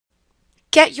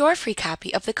Get your free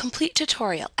copy of the complete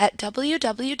tutorial at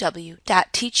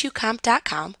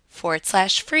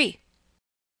www.teachucomp.com/free.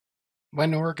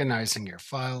 When organizing your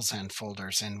files and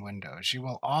folders in Windows, you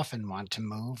will often want to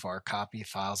move or copy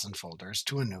files and folders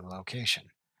to a new location.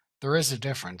 There is a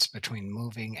difference between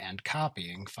moving and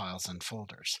copying files and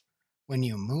folders. When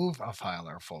you move a file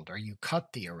or folder, you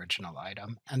cut the original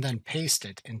item and then paste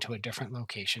it into a different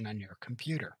location on your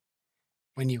computer.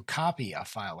 When you copy a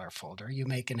file or folder, you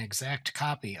make an exact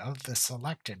copy of the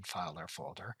selected file or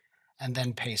folder and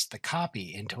then paste the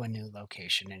copy into a new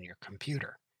location in your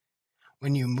computer.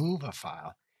 When you move a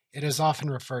file, it is often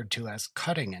referred to as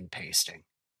cutting and pasting.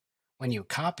 When you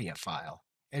copy a file,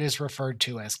 it is referred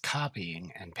to as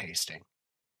copying and pasting.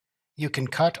 You can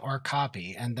cut or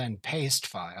copy and then paste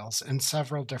files in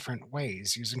several different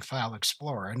ways using File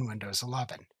Explorer in Windows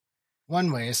 11.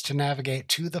 One way is to navigate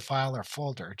to the file or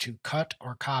folder to cut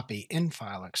or copy in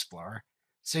File Explorer,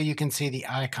 so you can see the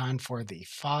icon for the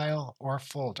file or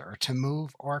folder to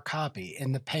move or copy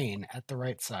in the pane at the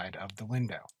right side of the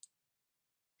window.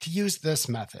 To use this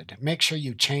method, make sure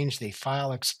you change the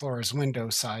File Explorer's window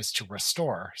size to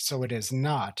Restore so it is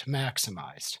not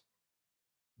maximized.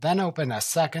 Then open a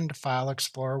second File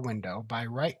Explorer window by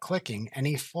right-clicking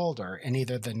any folder in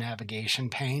either the navigation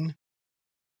pane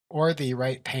or the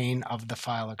right pane of the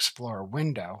File Explorer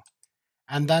window,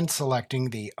 and then selecting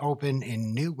the Open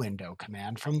in New Window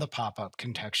command from the pop-up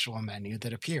contextual menu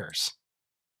that appears.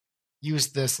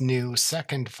 Use this new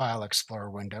second File Explorer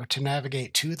window to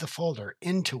navigate to the folder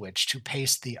into which to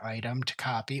paste the item to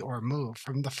copy or move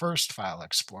from the first File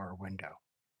Explorer window.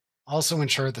 Also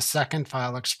ensure the second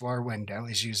File Explorer window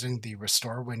is using the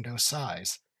Restore window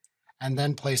size, and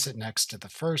then place it next to the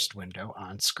first window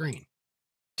on screen.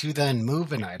 To then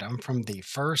move an item from the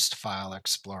first File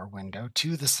Explorer window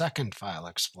to the second File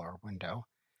Explorer window,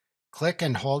 click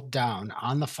and hold down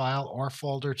on the file or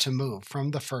folder to move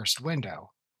from the first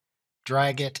window.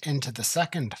 Drag it into the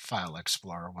second File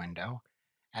Explorer window,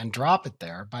 and drop it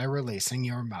there by releasing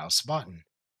your mouse button.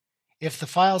 If the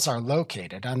files are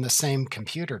located on the same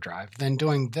computer drive, then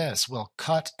doing this will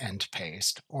cut and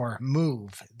paste or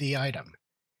move the item.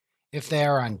 If they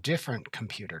are on different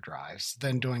computer drives,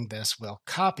 then doing this will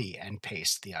copy and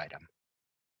paste the item.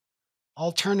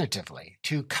 Alternatively,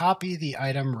 to copy the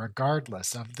item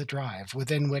regardless of the drive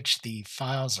within which the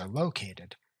files are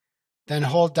located, then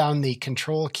hold down the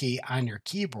Control key on your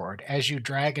keyboard as you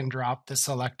drag and drop the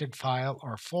selected file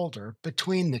or folder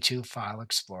between the two File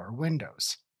Explorer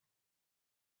windows.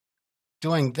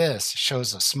 Doing this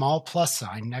shows a small plus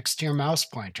sign next to your mouse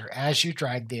pointer as you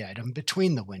drag the item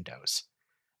between the windows.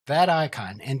 That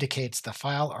icon indicates the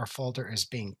file or folder is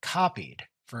being copied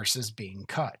versus being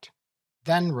cut.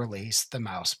 Then release the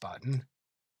mouse button,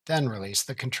 then release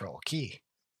the Control key.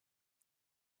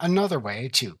 Another way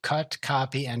to cut,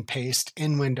 copy, and paste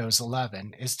in Windows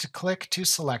 11 is to click to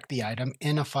select the item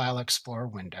in a File Explorer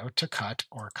window to cut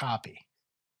or copy.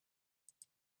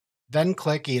 Then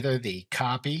click either the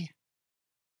Copy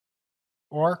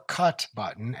or Cut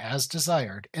button as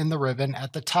desired in the ribbon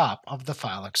at the top of the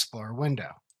File Explorer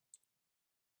window.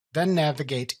 Then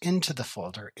navigate into the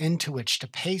folder into which to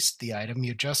paste the item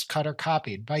you just cut or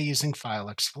copied by using File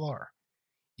Explorer.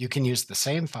 You can use the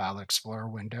same File Explorer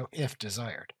window if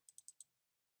desired.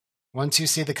 Once you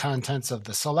see the contents of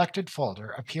the selected folder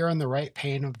appear on the right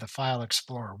pane of the File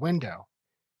Explorer window,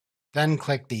 then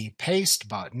click the Paste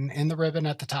button in the ribbon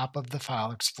at the top of the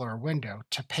File Explorer window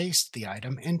to paste the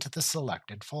item into the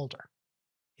selected folder.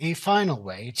 A final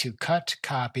way to cut,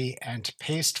 copy, and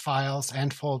paste files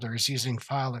and folders using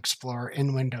File Explorer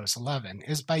in Windows 11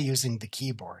 is by using the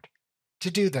keyboard.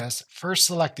 To do this, first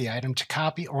select the item to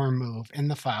copy or move in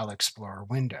the File Explorer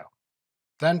window.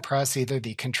 Then press either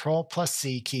the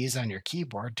Ctrl+C keys on your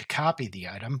keyboard to copy the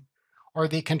item, or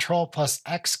the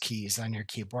Ctrl+X keys on your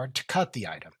keyboard to cut the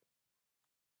item.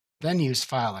 Then use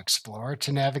File Explorer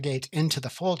to navigate into the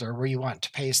folder where you want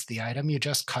to paste the item you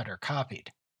just cut or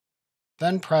copied.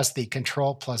 Then press the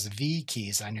Ctrl+V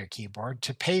keys on your keyboard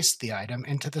to paste the item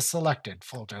into the selected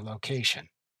folder location.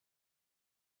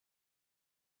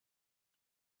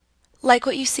 Like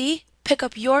what you see? Pick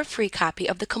up your free copy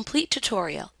of the complete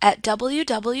tutorial at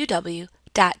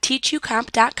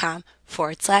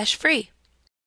www.teachucomp.com/free.